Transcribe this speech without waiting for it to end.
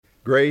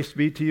Grace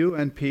be to you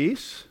and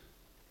peace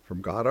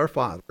from God our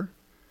Father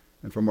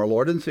and from our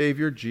Lord and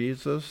Savior,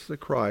 Jesus the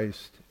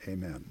Christ.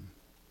 Amen.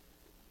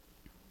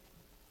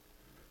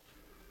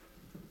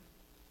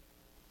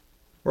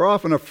 We're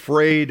often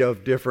afraid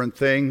of different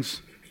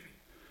things.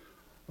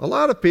 A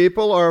lot of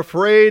people are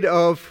afraid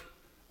of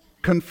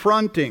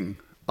confronting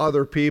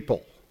other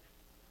people.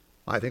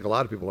 I think a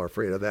lot of people are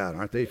afraid of that,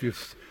 aren't they? If you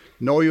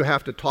know you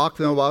have to talk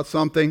to them about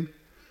something,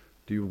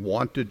 do you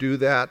want to do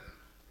that?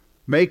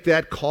 Make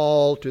that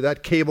call to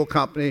that cable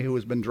company who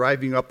has been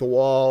driving you up the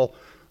wall,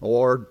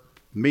 or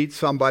meet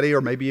somebody,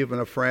 or maybe even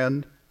a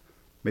friend,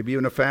 maybe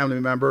even a family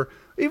member.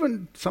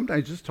 Even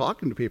sometimes just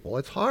talking to people,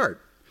 it's hard.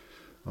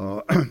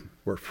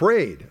 We're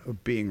afraid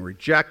of being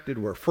rejected.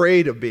 We're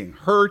afraid of being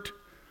hurt.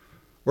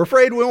 We're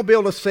afraid we won't be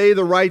able to say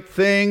the right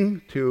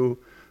thing to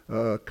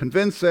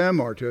convince them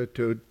or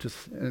to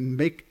and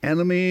make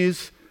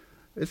enemies.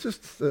 It's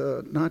just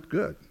not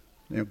good.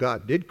 You know,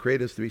 God did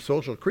create us to be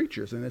social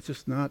creatures, and it's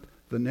just not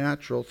the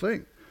natural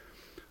thing.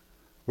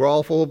 We're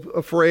also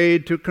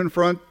afraid to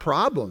confront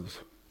problems.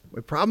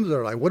 Problems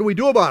are like, what do we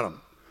do about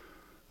them?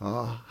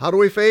 How do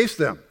we face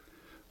them?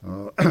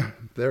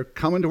 They're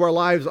coming to our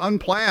lives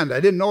unplanned. I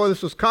didn't know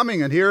this was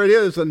coming, and here it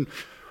is, and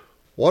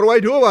what do I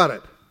do about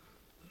it?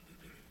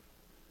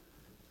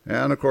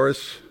 And of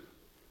course,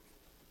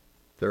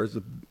 there's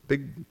a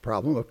big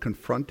problem of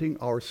confronting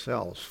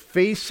ourselves,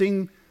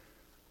 facing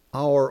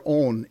our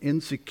own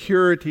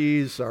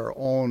insecurities, our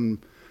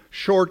own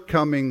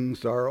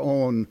shortcomings, our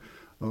own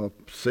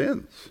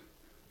sins,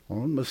 our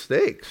own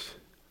mistakes.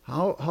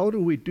 How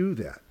do we do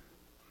that?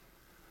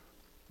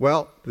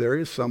 Well, there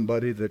is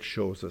somebody that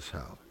shows us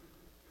how,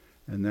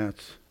 and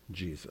that's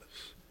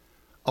Jesus,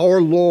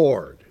 our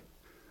Lord,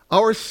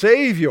 our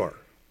Savior.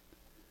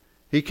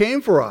 He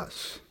came for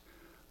us,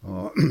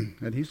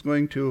 and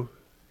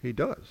He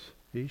does.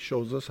 He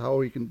shows us how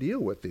we can deal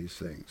with these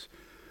things.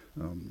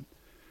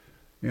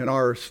 In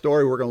our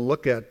story we're going to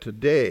look at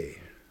today,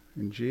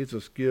 and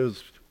Jesus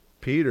gives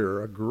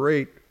Peter a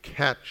great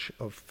catch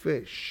of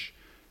fish,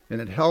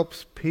 and it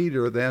helps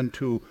Peter then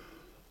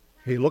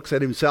he looks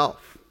at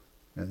himself,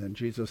 and then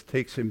Jesus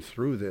takes him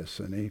through this,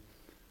 and he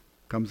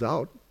comes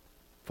out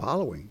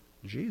following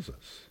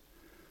Jesus.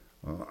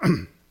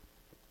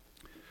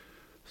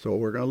 So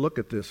we're going to look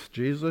at this.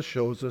 Jesus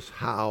shows us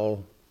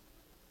how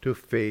to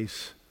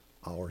face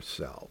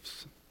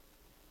ourselves.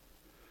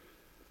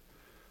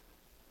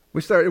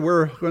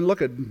 We're going to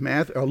look at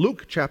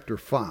Luke chapter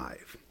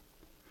 5.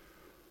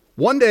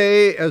 One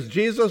day, as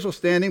Jesus was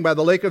standing by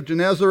the lake of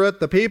Gennesaret,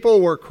 the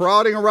people were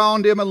crowding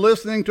around him and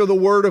listening to the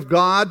word of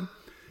God.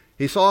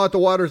 He saw at the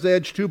water's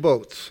edge 2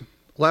 boats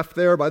left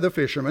there by the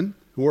fishermen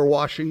who were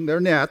washing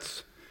their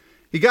nets.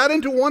 He got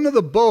into one of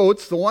the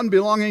boats, the one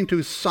belonging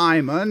to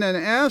Simon, and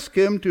asked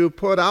him to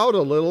put out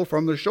a little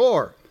from the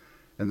shore.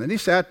 And then he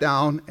sat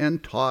down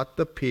and taught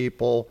the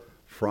people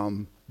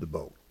from the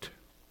boat.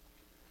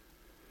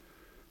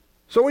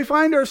 So we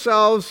find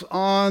ourselves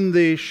on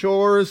the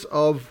shores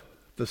of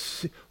the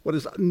sea, what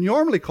is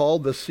normally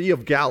called the Sea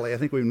of Galilee. I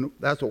think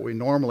that's what we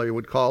normally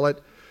would call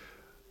it.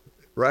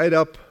 Right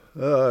up,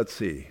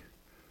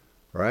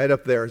 right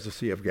up there is the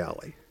Sea of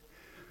Galilee.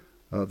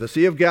 The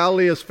Sea of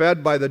Galilee is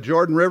fed by the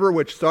Jordan River,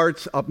 which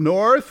starts up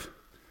north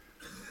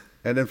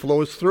and then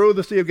flows through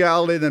the Sea of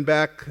Galilee, then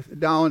back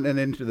down and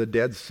into the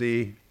Dead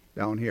Sea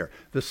down here.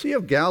 The Sea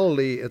of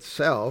Galilee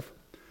itself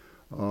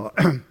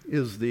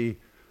is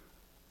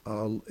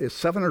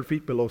 700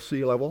 feet below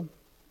sea level.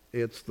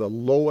 It's the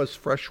lowest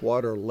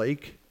freshwater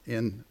lake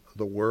in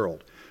the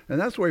world. And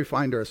that's where we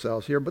find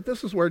ourselves here. But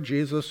this is where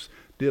Jesus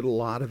did a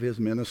lot of his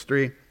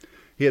ministry.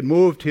 He had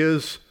moved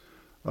his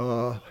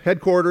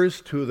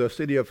headquarters to the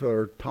city of,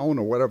 or town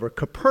or whatever,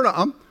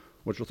 Capernaum,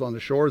 which was on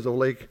the shores of the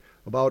lake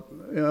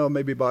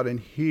maybe about in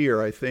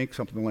here, I think,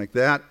 something like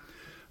that,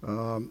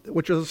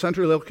 which is a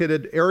centrally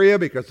located area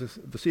because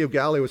the Sea of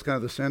Galilee was kind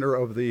of the center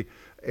of the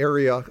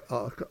area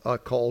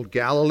called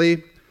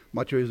Galilee.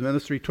 Much of his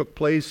ministry took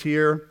place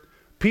here.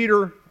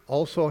 Peter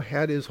also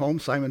had his home.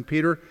 Simon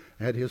Peter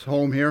had his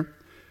home here.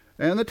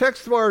 And the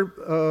text of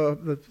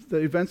the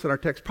events in our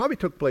text probably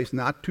took place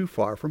not too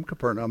far from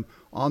Capernaum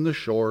on the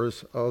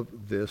shores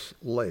of this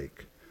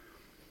lake.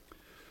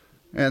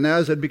 And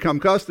as had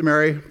become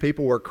customary,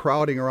 people were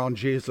crowding around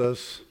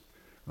Jesus.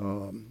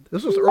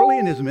 This was early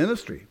in his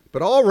ministry,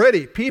 but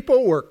already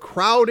people were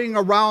crowding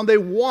around. They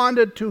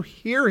wanted to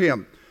hear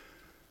him.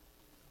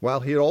 Well,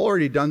 he had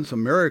already done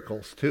some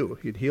miracles too.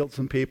 He'd healed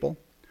some people.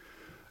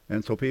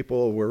 And so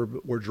people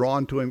were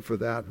drawn to him for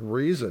that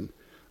reason.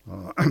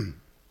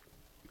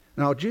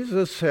 Now,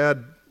 Jesus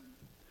had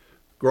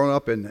grown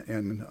up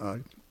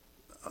in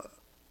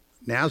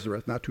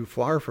Nazareth, not too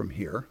far from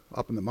here,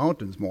 up in the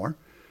mountains more,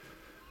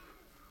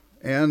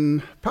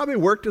 and probably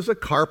worked as a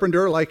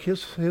carpenter like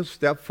his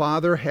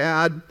stepfather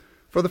had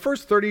for the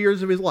first 30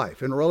 years of his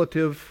life in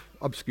relative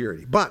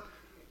obscurity. But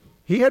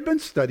he had been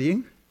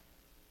studying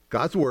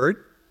God's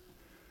Word.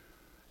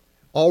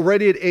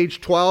 Already at age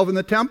 12 in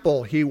the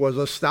temple, he was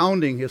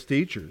astounding his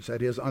teachers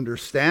at his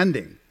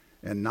understanding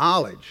and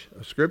knowledge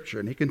of Scripture.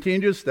 And he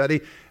continued to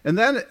study. And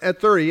then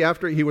at 30,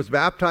 after he was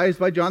baptized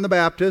by John the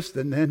Baptist,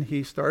 and then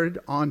he started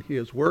on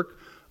his work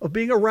of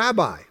being a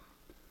rabbi,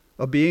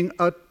 of being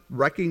a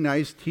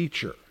recognized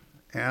teacher.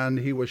 And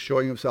he was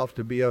showing himself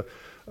to be a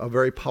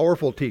very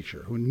powerful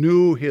teacher who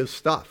knew his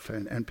stuff,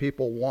 and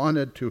people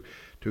wanted to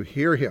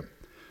hear him.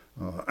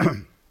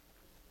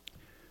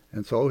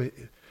 And so,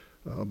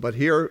 but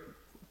here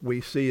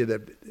we see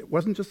that it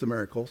wasn't just the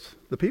miracles.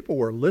 The people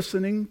were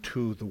listening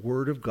to the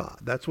Word of God.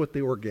 That's what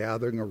they were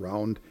gathering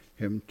around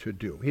him to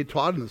do. He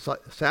taught on the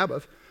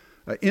Sabbath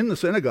in the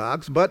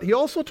synagogues, but he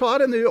also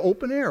taught in the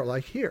open air,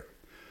 like here.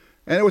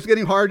 And it was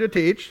getting hard to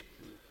teach,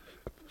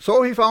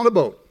 so he found a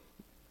boat.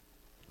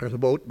 There's a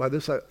boat by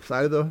the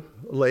side of the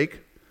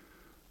lake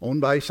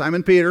owned by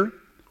Simon Peter.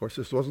 Of course,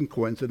 this wasn't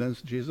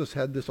coincidence. Jesus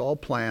had this all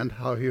planned,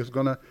 how he was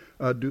going to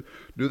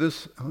do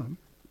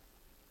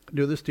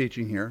this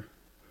teaching here.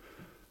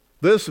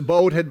 This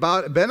boat had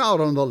been out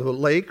on the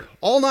lake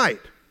all night.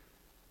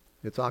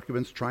 Its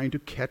occupants trying to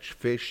catch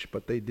fish,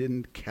 but they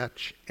didn't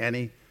catch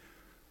any.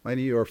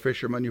 Many of you are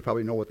fishermen. You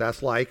probably know what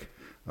that's like.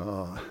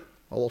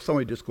 Although some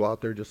would just go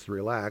out there just to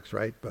relax,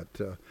 right? But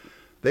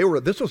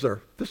this was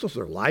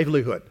their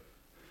livelihood.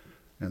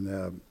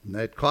 And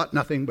they'd caught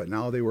nothing, but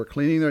now they were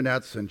cleaning their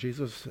nets, and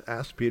Jesus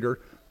asked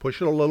Peter,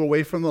 push it a little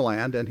away from the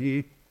land, and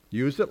he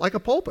used it like a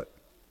pulpit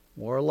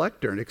or a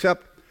lectern,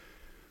 except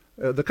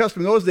the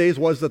custom in those days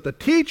was that the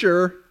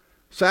teacher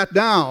sat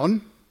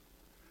down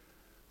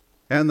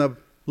and the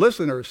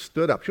listeners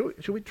stood up.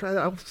 Should we try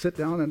that? I'll sit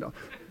down and...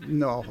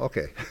 No,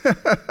 okay.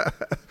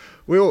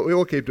 we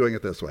will keep doing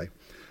it this way.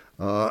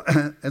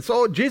 And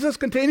so Jesus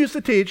continues to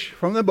teach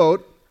from the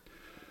boat,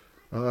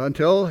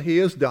 until he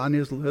is done.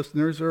 His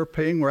listeners are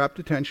paying rapt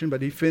attention,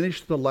 but he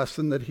finished the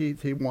lesson that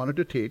he wanted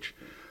to teach.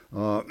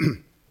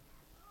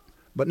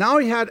 But now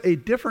he had a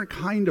different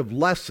kind of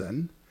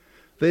lesson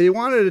that he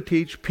wanted to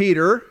teach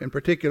Peter in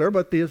particular,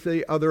 but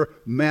the other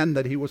men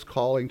that he was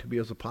calling to be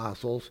his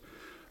apostles.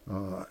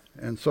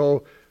 And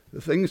so the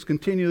things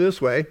continue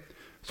this way.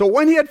 So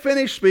when he had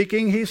finished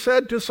speaking, he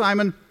said to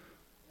Simon,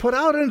 "Put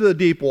out into the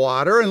deep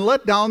water and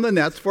let down the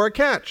nets for a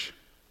catch."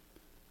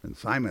 And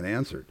Simon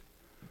answered,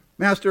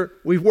 "Master,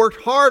 we've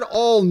worked hard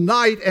all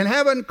night and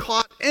haven't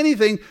caught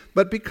anything,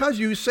 but because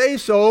you say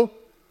so,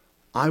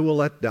 I will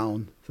let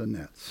down the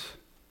nets."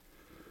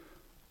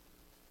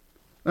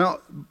 Now,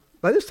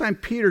 by this time,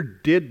 Peter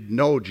did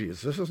know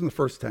Jesus. This isn't the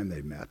first time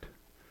they met.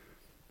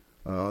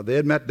 They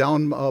had met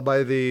down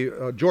by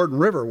the Jordan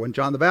River when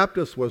John the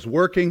Baptist was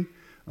working.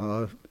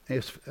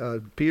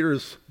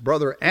 Peter's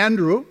brother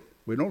Andrew,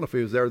 we don't know if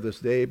he was there this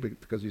day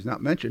because he's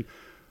not mentioned,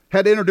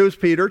 had introduced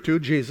Peter to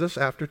Jesus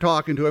after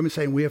talking to him and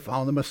saying, "We have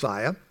found the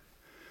Messiah."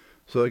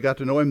 So they got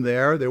to know him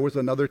there. There was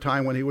another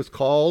time when he was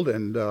called,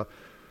 and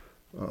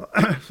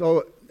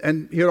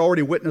he had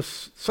already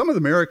witnessed some of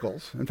the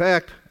miracles. In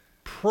fact,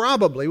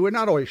 probably, we're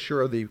not always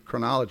sure of the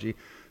chronology,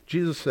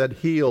 Jesus had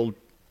healed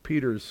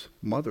Peter's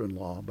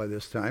mother-in-law by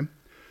this time.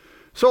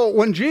 So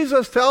when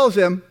Jesus tells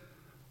him,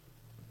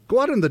 "Go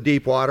out in the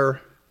deep water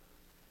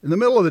in the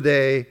middle of the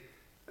day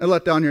and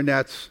let down your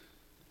nets,"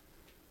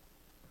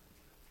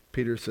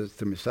 Peter says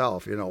to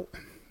himself,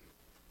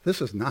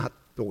 this is not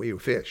the way you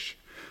fish.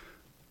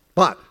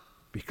 But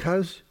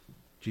because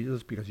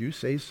you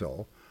say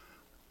so,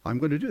 I'm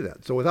going to do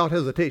that. So without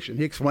hesitation,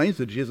 he explains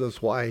to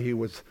Jesus why he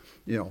was,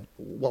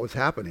 what was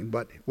happening.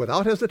 But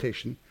without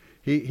hesitation,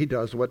 he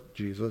does what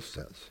Jesus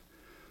says.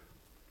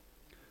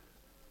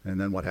 And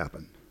then what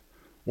happened?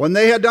 When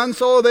they had done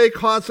so, they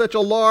caught such a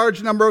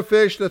large number of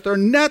fish that their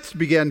nets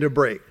began to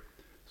break.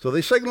 So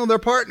they signaled their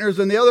partners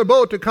in the other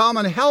boat to come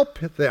and help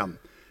them.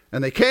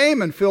 And they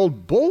came and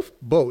filled both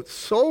boats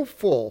so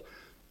full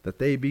that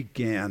they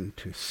began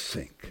to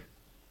sink.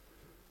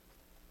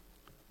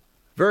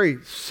 Very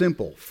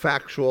simple,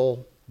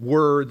 factual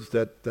words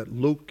that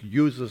Luke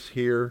uses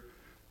here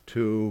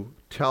to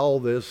tell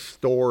this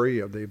story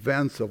of the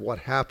events of what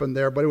happened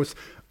there. But it was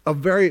a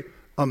very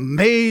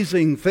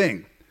amazing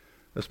thing,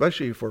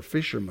 especially for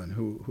fishermen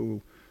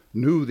who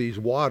knew these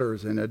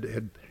waters and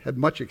had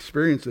much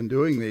experience in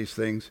doing these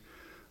things.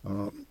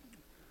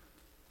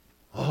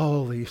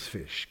 All these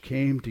fish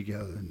came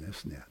together in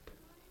this net.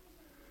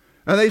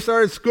 And they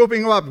started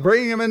scooping them up,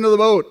 bringing them into the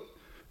boat.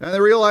 And they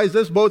realized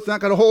this boat's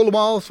not going to hold them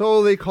all,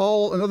 so they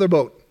call another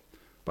boat,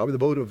 probably the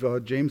boat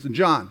of James and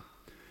John.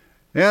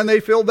 And they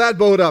filled that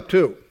boat up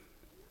too.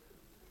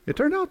 It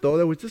turned out, though,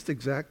 there was just the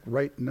exact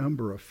right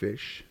number of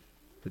fish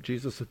that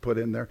Jesus had put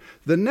in there.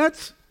 The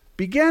nets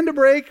began to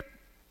break,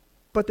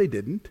 but they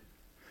didn't.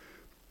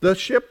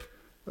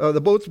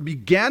 The boats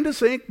began to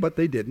sink, but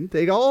they didn't.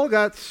 They all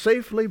got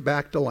safely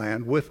back to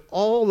land with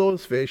all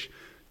those fish,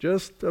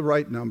 just the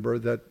right number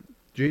that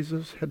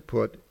Jesus had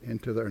put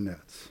into their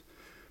nets.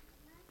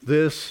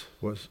 This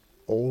was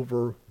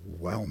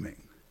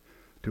overwhelming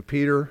to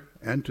Peter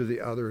and to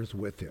the others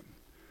with him.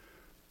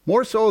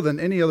 More so than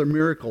any other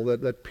miracle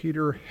that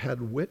Peter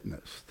had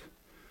witnessed,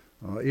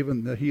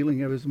 even the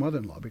healing of his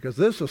mother-in-law, because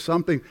this was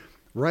something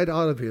right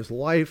out of his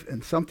life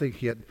and something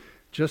he had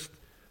just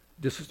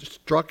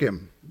struck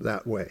him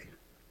that way.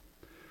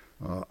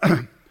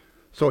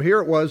 So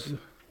here it was,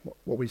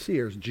 what we see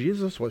here is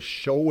Jesus was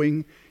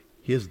showing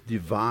his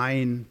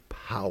divine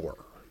power.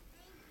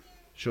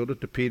 Showed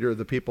it to Peter,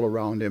 the people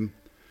around him,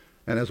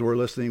 and as we're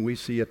listening, we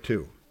see it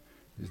too.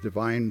 His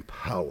divine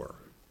power.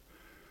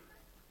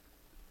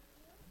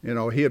 You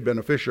know, he had been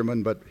a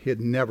fisherman, but he had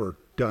never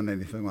done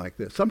anything like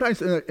this.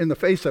 Sometimes in the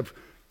face of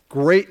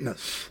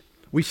greatness,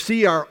 we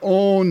see our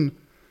own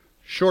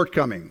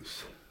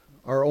shortcomings,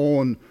 our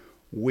own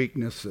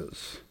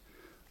weaknesses.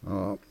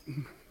 Are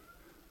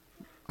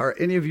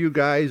any of you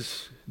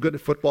guys good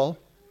at football?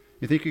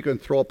 You think you can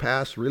throw a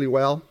pass really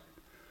well?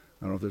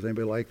 I don't know if there's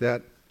anybody like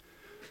that.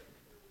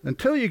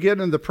 Until you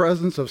get in the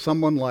presence of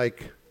someone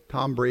like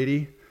Tom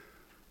Brady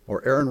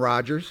or Aaron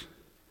Rodgers,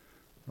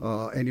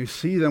 and you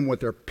see them with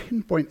their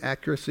pinpoint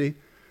accuracy.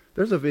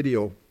 There's a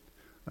video,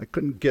 I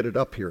couldn't get it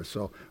up here,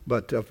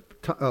 but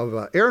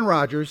of Aaron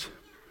Rodgers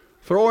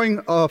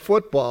throwing a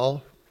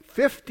football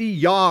 50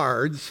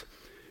 yards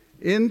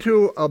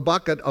into a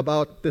bucket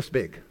about this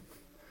big.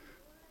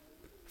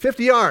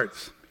 50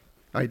 yards.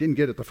 I didn't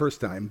get it the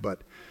first time,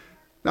 but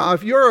now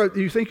if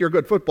you think you're a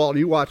good football and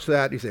you watch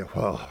that, you say,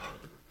 "Whoa,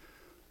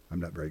 I'm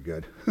not very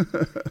good."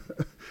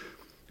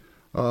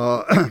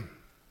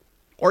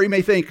 Or you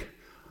may think,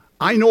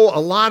 "I know a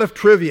lot of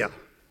trivia."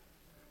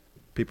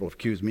 People have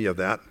accused me of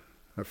that.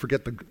 I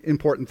forget the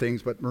important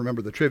things, but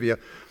remember the trivia.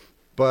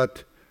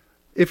 But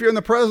if you're in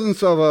the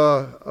presence of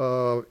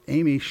a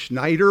Amy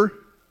Schneider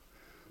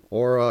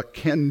or a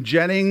Ken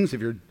Jennings,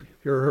 if you've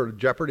ever heard of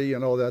Jeopardy, you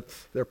know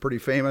they're pretty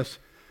famous.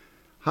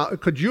 How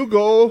could you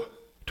go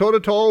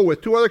toe-to-toe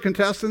with two other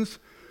contestants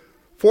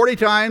 40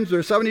 times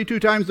or 72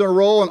 times in a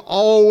row and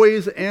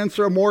always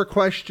answer more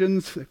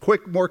questions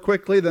more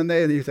quickly than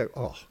they? And you say,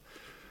 "Oh,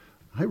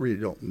 I really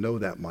don't know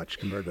that much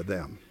compared to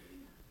them."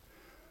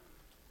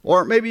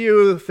 Or maybe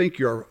you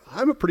think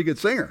I'm a pretty good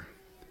singer.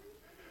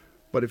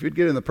 But if you'd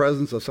get in the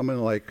presence of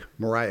someone like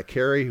Mariah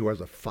Carey, who has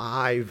a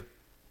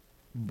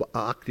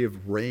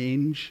 5-octave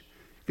range,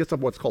 gets up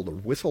what's called a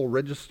whistle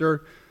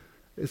register,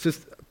 it's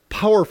just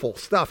powerful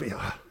stuff.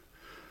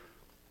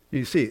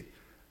 You see,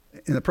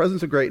 in the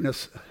presence of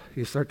greatness,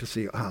 you start to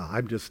see,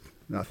 I'm just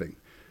nothing.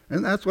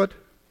 And that's what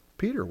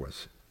Peter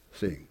was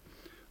seeing.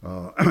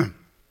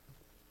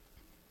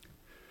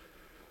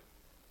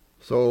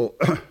 So,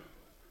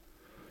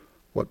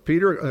 what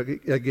Peter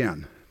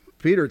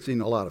had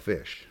seen a lot of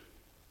fish,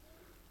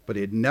 but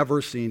he had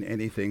never seen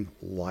anything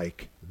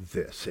like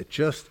this. It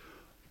just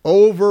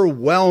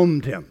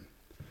overwhelmed him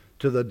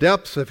to the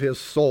depths of his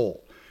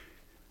soul.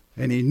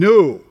 And he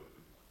knew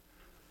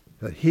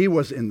that he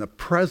was in the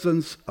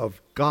presence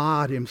of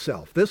God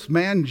himself. This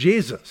man,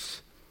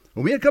 Jesus,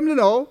 whom he had come to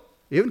know,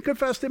 even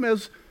confessed him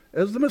as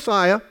the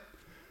Messiah,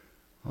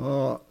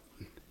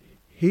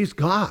 he's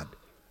God,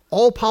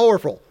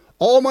 all-powerful,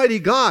 almighty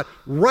God,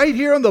 right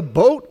here in the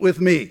boat with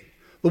me.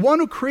 The one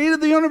who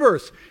created the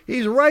universe.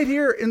 He's right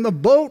here in the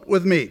boat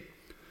with me.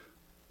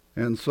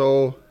 And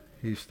so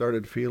he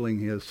started feeling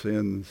his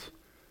sins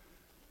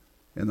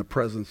in the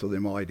presence of the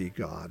almighty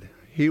God.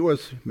 He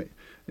was,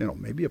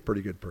 maybe a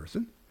pretty good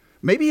person.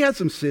 Maybe he had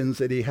some sins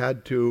that he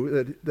had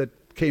that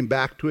came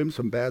back to him,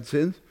 some bad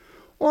sins.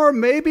 Or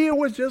maybe it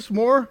was just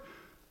more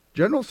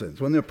general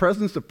sins. When in the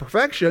presence of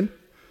perfection,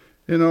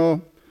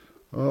 sorry,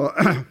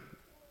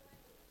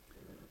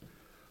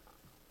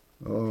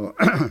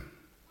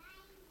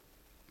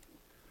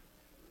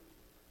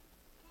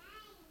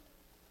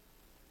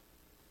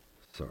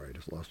 I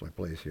just lost my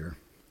place here.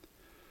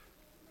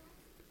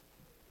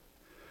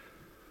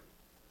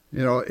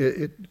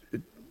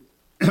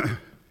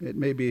 It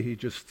may be he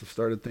just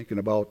started thinking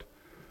about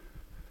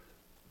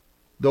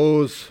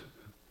those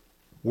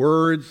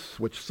words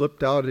which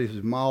slipped out of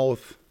his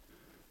mouth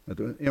at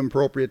an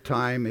inappropriate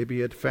time. Maybe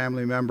he had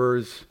family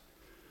members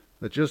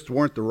that just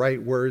weren't the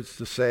right words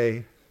to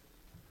say.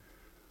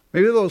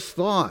 Maybe those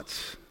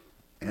thoughts,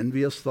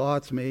 envious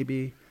thoughts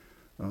maybe,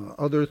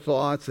 other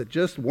thoughts that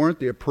just weren't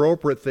the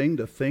appropriate thing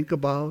to think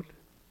about.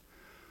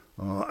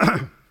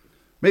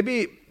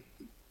 Maybe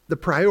the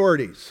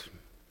priorities.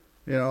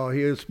 He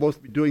was supposed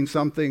to be doing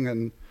something,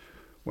 and,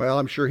 well,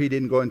 I'm sure he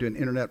didn't go into an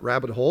internet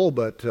rabbit hole,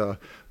 but,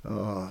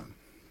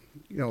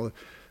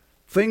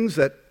 things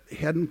that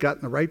hadn't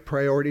gotten the right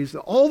priorities.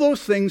 All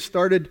those things he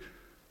started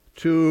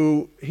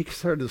to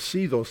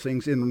see those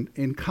things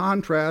in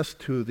contrast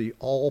to the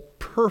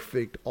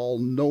all-perfect,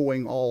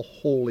 all-knowing,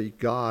 all-holy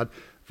God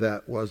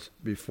that was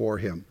before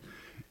him.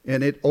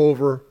 And it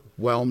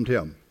overwhelmed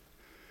him.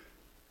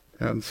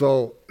 And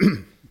so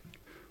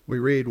we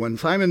read, when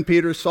Simon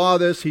Peter saw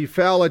this, he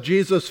fell at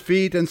Jesus'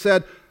 feet and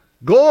said,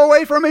 "Go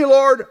away from me,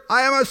 Lord,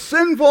 I am a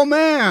sinful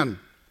man."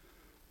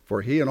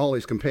 For he and all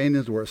his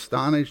companions were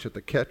astonished at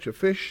the catch of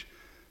fish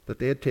that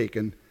they had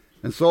taken.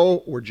 And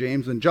so were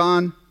James and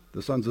John,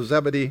 the sons of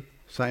Zebedee,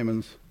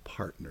 Simon's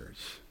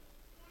partners.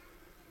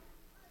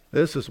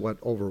 This is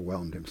what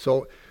overwhelmed him.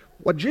 So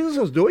what Jesus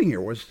was doing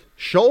here was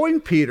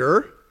showing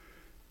Peter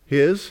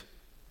his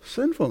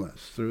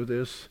sinfulness through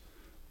this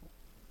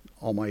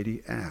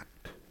almighty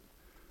act.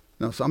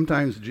 Now,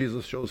 sometimes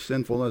Jesus shows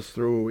sinfulness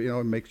through,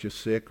 it makes you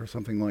sick or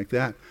something like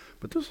that.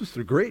 But this is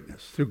through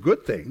greatness, through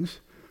good things.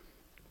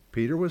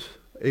 Peter was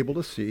able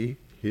to see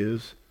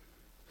his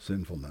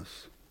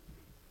sinfulness.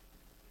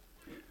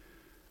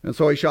 And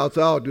so he shouts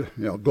out,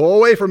 go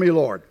away from me,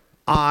 Lord.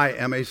 I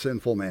am a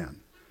sinful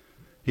man.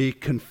 He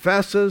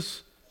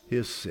confesses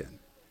his sin.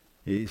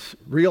 He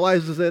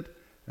realizes it,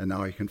 and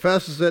now he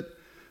confesses it.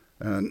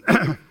 And,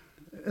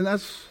 and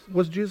that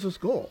was Jesus'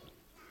 goal.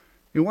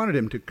 He wanted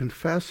him to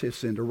confess his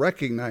sin, to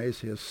recognize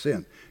his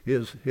sin,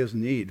 his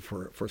need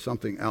for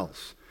something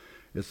else.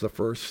 It's the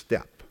first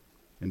step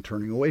in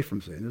turning away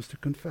from sin, is to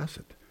confess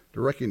it,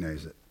 to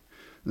recognize it.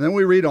 And then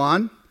we read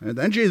on, and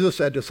then Jesus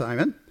said to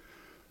Simon,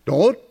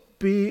 don't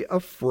be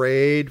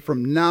afraid.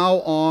 From now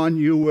on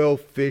you will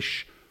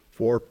fish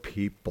for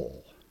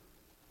people.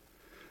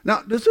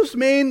 Now, does this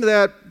mean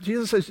that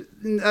Jesus says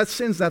that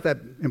sin's not that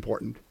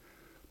important?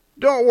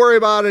 Don't worry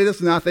about it,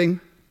 it's nothing.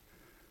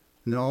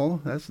 No,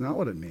 that's not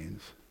what it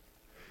means.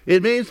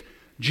 It means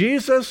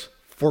Jesus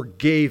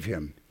forgave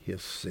him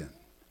his sin.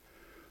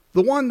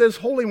 The one, this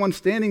Holy One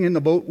standing in the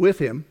boat with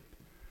him,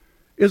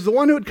 is the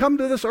one who had come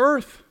to this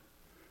earth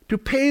to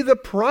pay the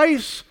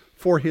price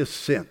for his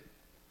sin,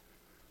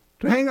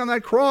 to hang on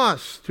that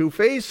cross, to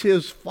face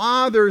his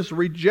Father's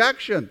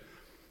rejection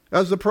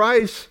as the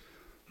price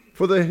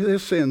for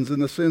his sins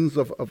and the sins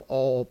of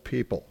all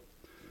people.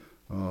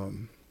 Now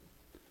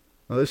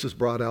this is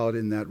brought out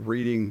in that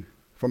reading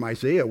from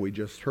Isaiah we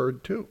just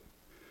heard too,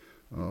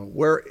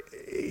 where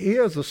he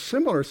has a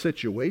similar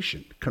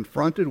situation,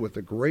 confronted with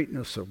the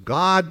greatness of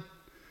God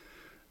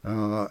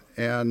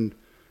and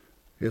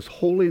his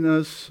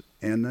holiness,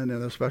 and then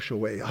in a special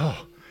way,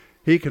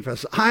 he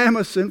confesses, I am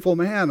a sinful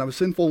man, I have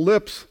sinful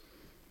lips,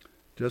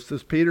 just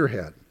as Peter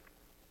had.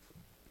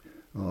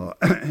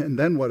 And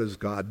then what does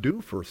God do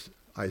for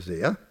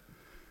Isaiah?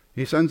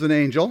 He sends an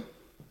angel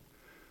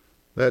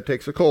that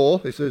takes a coal.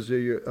 He says,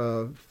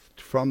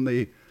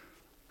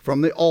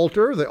 from the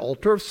altar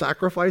of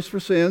sacrifice for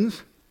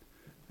sins,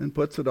 and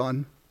puts it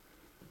on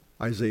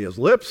Isaiah's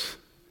lips.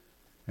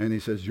 And he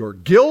says, your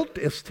guilt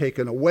is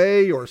taken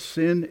away, your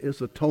sin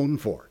is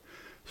atoned for.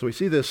 So we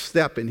see this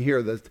step in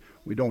here that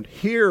we don't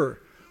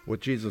hear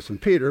with Jesus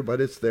and Peter, but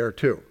it's there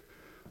too.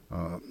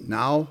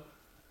 Now,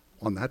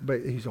 on that,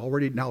 he's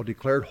already now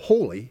declared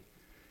holy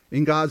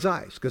in God's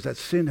eyes, because that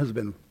sin has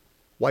been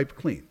wiped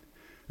clean.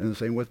 And the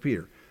same with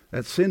Peter.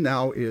 That sin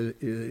now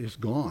is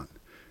gone.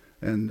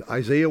 And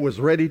Isaiah was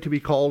ready to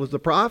be called as the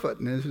prophet.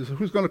 And he says,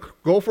 who's going to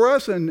go for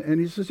us? And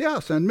he says, yeah,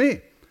 send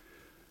me.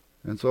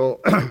 And so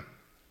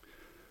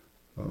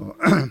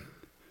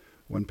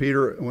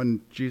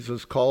when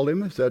Jesus called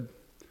him, he said,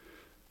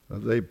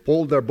 they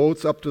pulled their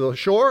boats up to the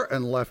shore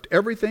and left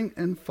everything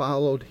and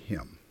followed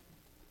him.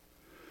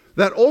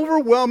 That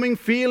overwhelming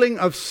feeling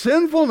of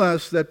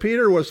sinfulness that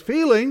Peter was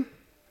feeling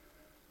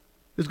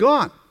is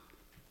gone.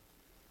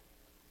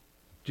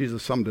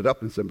 Jesus summed it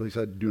up and simply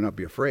said, do not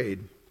be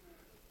afraid.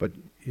 But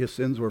his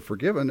sins were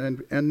forgiven,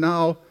 and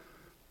now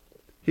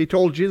he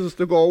told Jesus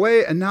to go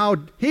away, and now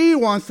he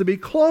wants to be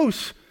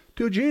close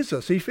to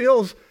Jesus. He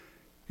feels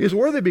he's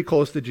worthy to be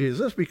close to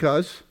Jesus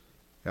because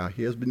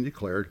he has been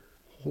declared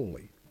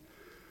holy.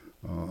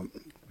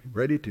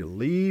 Ready to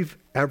leave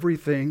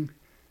everything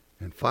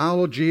and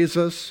follow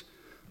Jesus.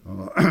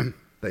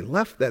 They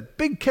left that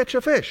big catch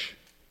of fish.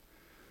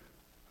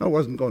 It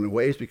wasn't going to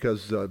waste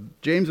because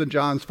James and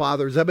John's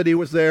father, Zebedee,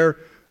 was there.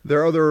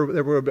 There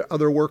were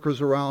other workers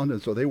around,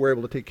 and so they were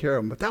able to take care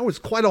of them. But that was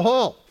quite a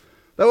haul.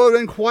 That would have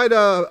been quite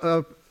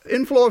a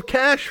inflow of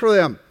cash for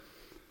them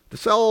to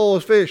sell all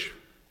those fish.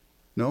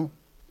 No,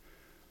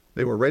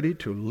 they were ready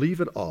to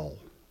leave it all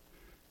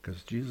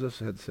because Jesus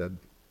had said,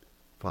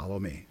 follow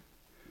me.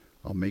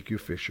 I'll make you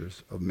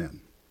fishers of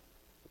men.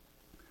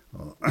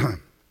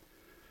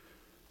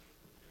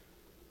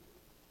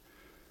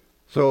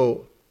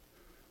 So,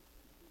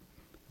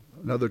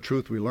 another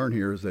truth we learn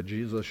here is that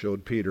Jesus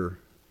showed Peter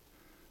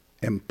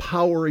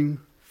empowering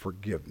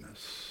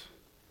forgiveness.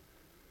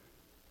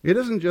 It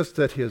isn't just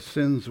that his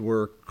sins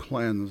were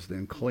cleansed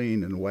and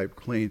clean and wiped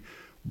clean,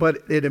 but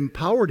it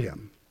empowered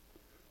him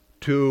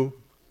to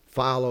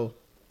follow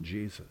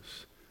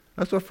Jesus.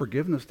 That's what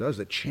forgiveness does.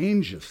 It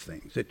changes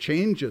things. It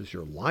changes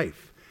your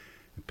life.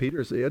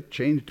 It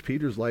changed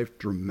Peter's life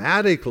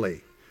dramatically,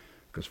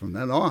 because from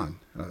then on,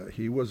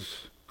 he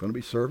was going to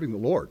be serving the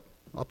Lord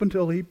up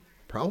until he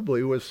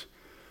probably was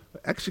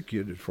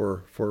executed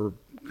for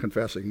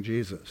confessing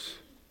Jesus.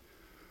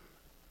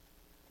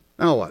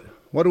 Now what?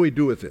 What do we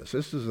do with this?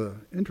 This is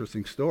an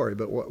interesting story,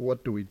 but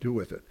what do we do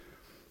with it?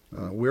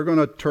 We're going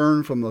to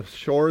turn from the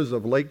shores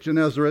of Lake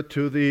Gennesaret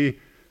to the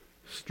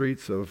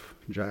streets of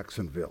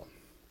Jacksonville.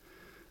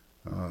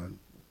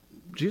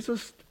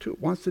 Jesus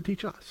wants to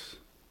teach us.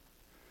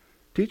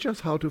 Teach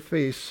us how to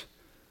face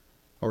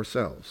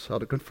ourselves, how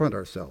to confront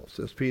ourselves,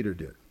 as Peter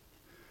did.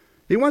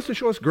 He wants to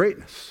show us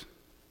greatness.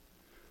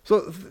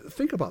 So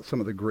think about some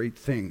of the great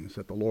things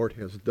that the Lord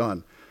has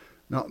done.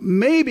 Now,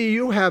 maybe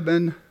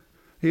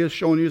he has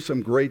shown you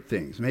some great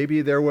things.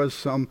 Maybe there was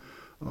some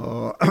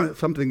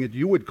something that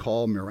you would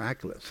call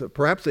miraculous.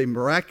 Perhaps a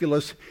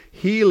miraculous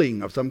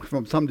healing of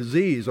from some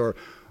disease,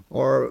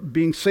 or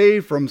being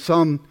saved from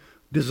some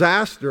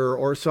disaster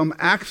or some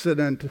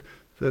accident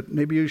that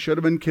maybe you should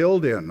have been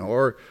killed in,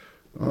 or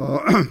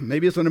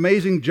maybe it's an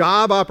amazing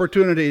job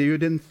opportunity you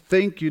didn't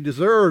think you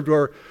deserved,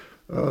 or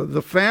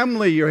the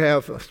family you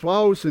have, a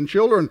spouse and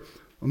children,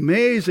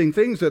 amazing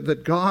things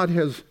that God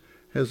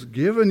has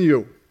given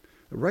you.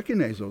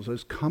 Recognize those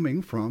as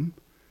coming from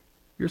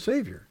your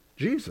Savior,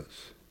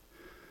 Jesus.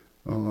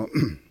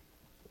 You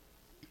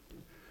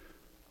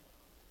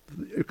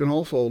can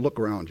also look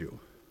around you.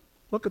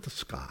 Look at the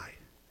sky,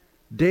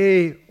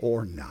 day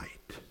or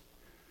night.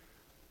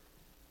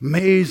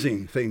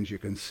 Amazing things you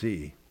can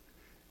see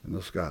in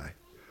the sky.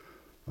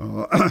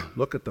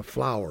 Look at the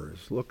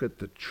flowers. Look at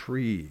the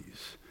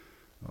trees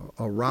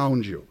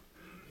around you.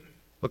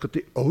 Look at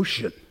the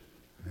ocean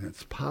and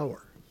its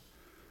power.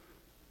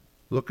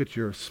 Look at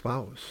your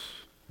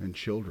spouse and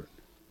children.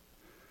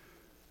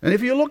 And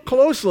if you look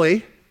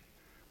closely,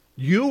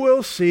 you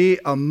will see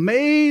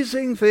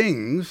amazing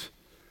things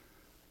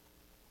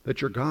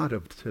that your God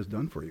has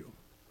done for you.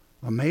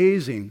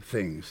 Amazing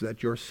things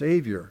that your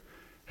Savior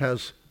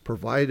has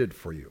provided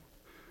for you.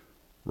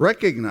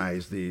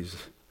 Recognize these,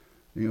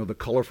 the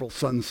colorful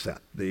sunset,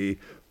 the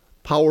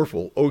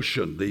powerful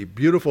ocean, the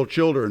beautiful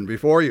children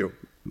before you.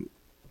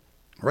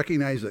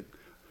 Recognize that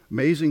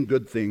amazing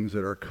good things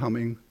that are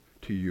coming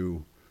to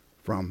you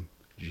from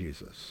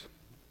Jesus.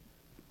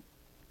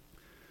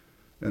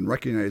 And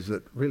recognize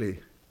that really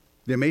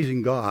the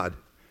amazing God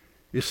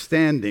is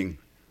standing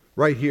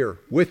right here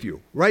with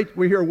you. We're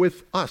here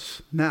with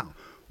us now.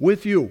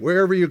 With you,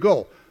 wherever you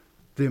go.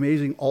 The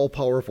amazing,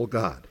 all-powerful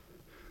God.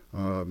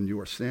 You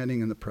are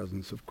standing in the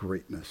presence of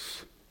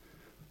greatness,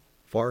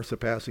 far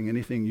surpassing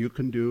anything you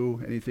can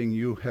do, anything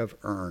you have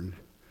earned.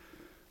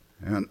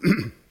 And,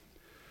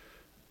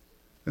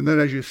 and then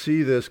as you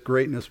see this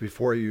greatness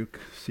before you,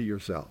 see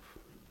yourself.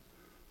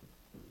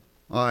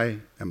 I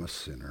am a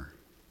sinner.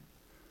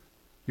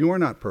 You are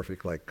not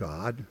perfect like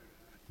God,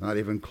 not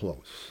even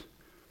close.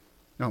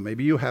 Now,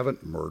 maybe you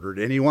haven't murdered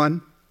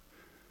anyone.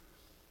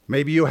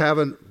 Maybe you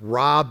haven't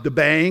robbed a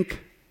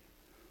bank.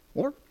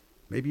 Or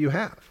maybe you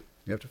have.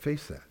 You have to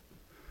face that.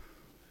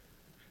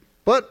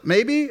 But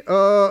maybe,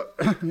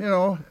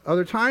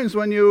 other times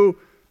when you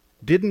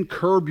didn't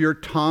curb your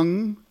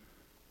tongue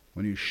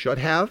when you should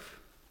have.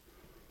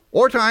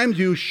 Or times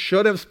you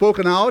should have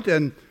spoken out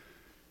and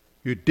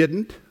you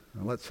didn't,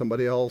 and let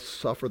somebody else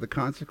suffer the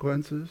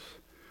consequences.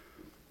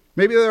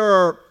 Maybe there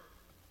are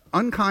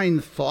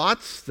unkind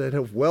thoughts that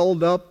have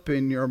welled up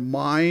in your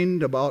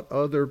mind about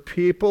other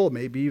people,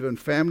 maybe even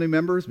family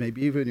members,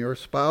 maybe even your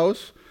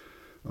spouse.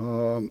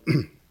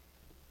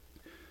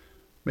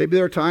 Maybe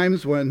there are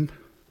times when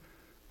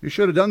you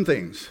should have done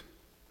things,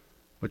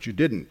 but you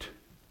didn't.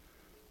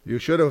 You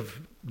should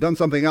have done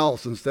something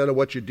else instead of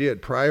what you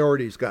did.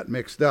 Priorities got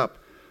mixed up.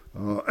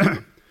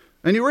 And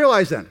you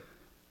realize then,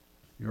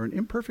 you're an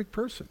imperfect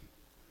person,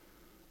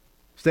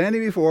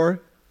 standing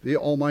before the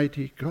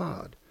Almighty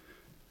God.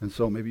 And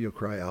so maybe you'll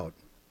cry out,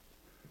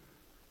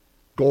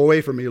 "Go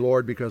away from me,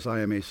 Lord, because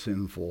I am a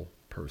sinful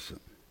person."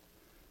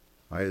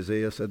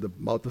 Isaiah said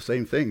about the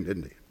same thing,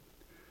 didn't he?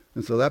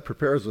 And so that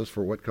prepares us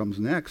for what comes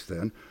next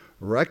then.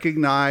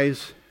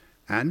 Recognize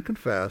and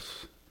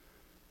confess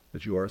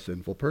that you are a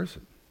sinful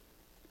person.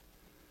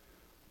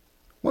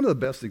 One of the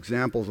best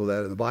examples of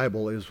that in the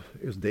Bible is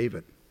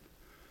David.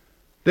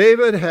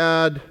 David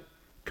had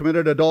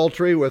committed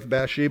adultery with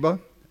Bathsheba,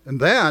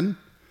 and then,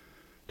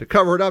 to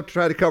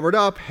try to cover it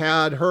up,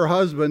 had her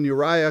husband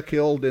Uriah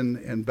killed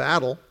in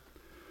battle.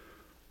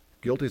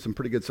 Guilty of some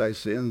pretty good-sized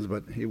sins,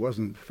 but he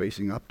wasn't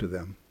facing up to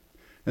them.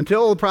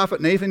 Until the prophet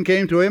Nathan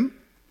came to him,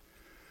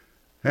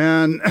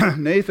 and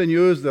Nathan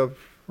used a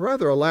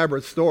rather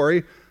elaborate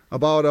story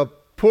about a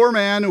poor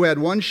man who had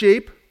one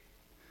sheep,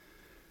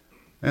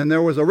 and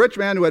there was a rich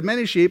man who had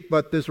many sheep,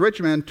 but this rich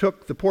man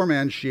took the poor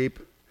man's sheep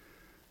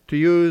to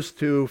use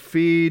to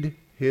feed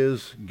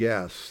his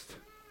guest.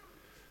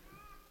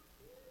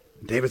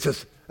 David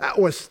says, that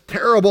was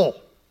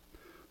terrible.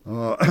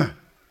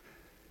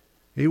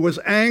 He was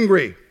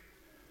angry.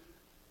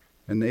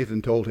 And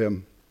Nathan told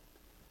him,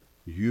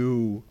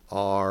 "You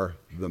are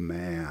the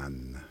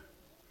man."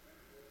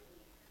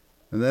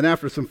 And then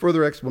after some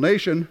further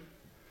explanation,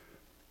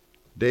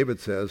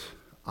 David says,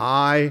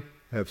 "I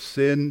have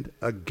sinned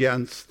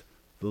against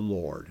the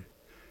Lord."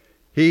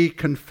 He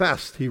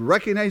confessed. He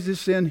recognized his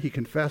sin. He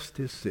confessed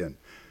his sin.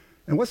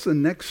 And what's the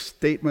next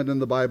statement in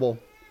the Bible?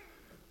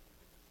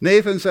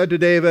 Nathan said to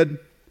David,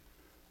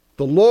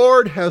 "The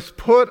Lord has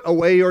put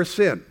away your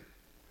sin."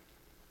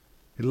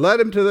 He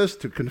led him to this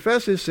to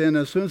confess his sin.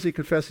 As soon as he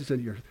confessed his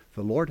sin,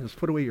 the Lord has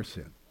put away your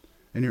sin,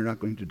 and you're not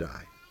going to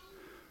die.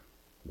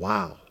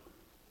 Wow.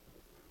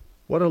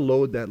 What a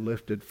load that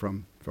lifted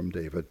from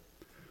David.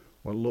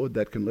 What a load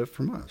that can lift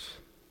from us.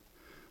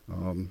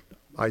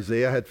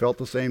 Isaiah had felt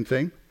the same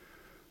thing.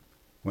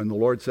 When the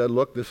Lord said,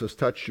 "Look, this has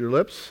touched your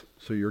lips,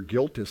 so your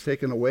guilt is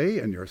taken away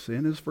and your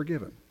sin is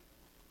forgiven."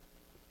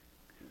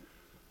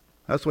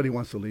 That's what he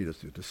wants to lead us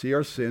to see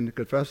our sin, to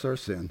confess our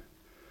sin,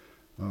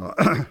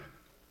 and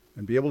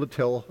be able to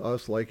tell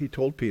us, like he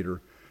told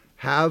Peter,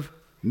 have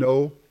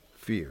no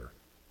fear.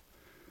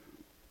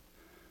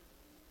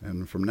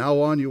 And from now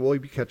on, you will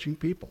be catching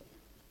people.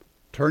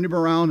 Turn him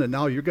around, and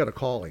now you've got a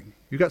calling.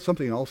 You've got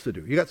something else to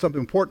do. You've got some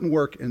important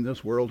work in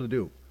this world to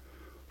do.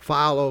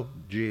 Follow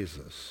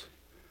Jesus.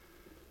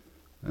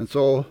 And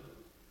so,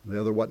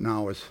 the other what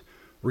now is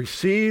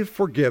receive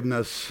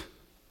forgiveness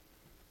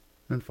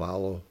and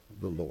follow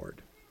the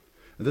Lord.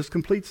 And this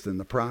completes then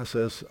the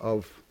process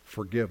of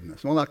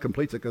forgiveness. Well, not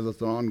completes it because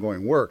it's an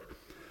ongoing work.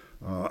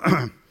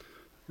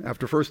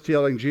 After first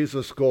telling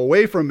Jesus, go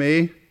away from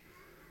me,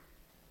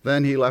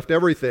 then he left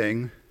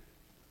everything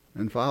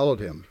and followed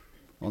him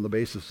on the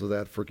basis of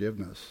that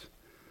forgiveness.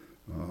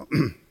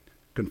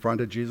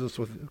 Confronted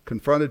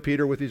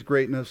Peter with his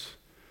greatness,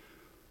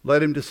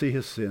 led him to see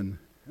his sin,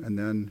 and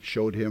then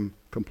showed him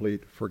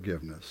complete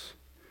forgiveness.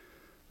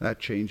 That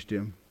changed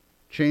him,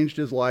 changed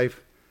his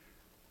life,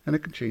 and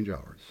it can change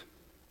ours.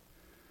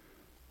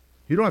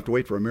 You don't have to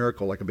wait for a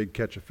miracle like a big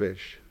catch of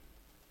fish.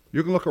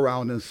 You can look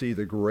around and see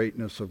the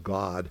greatness of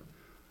God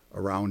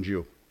around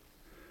you.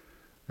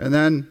 And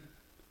then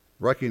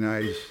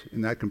recognize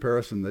in that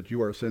comparison that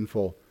you are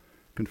sinful,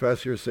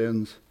 confess your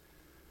sins,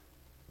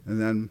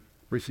 and then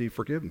receive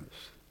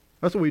forgiveness.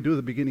 That's what we do at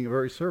the beginning of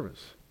every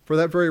service. For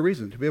that very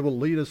reason, to be able to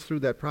lead us through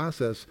that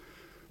process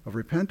of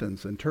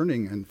repentance and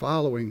turning and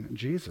following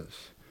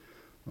Jesus.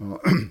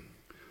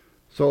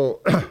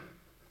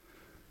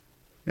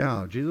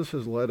 Jesus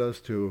has led us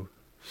to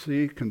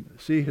see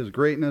his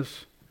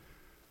greatness,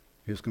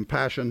 his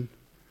compassion,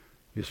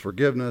 his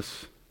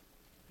forgiveness,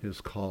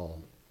 his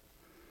call.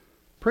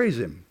 Praise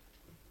him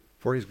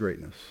for his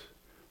greatness.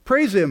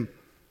 Praise him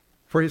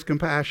for his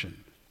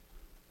compassion.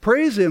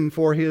 Praise him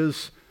for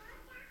his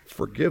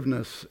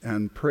forgiveness,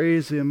 and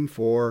praise him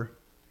for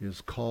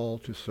his call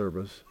to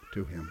service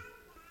to him.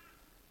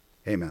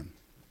 Amen.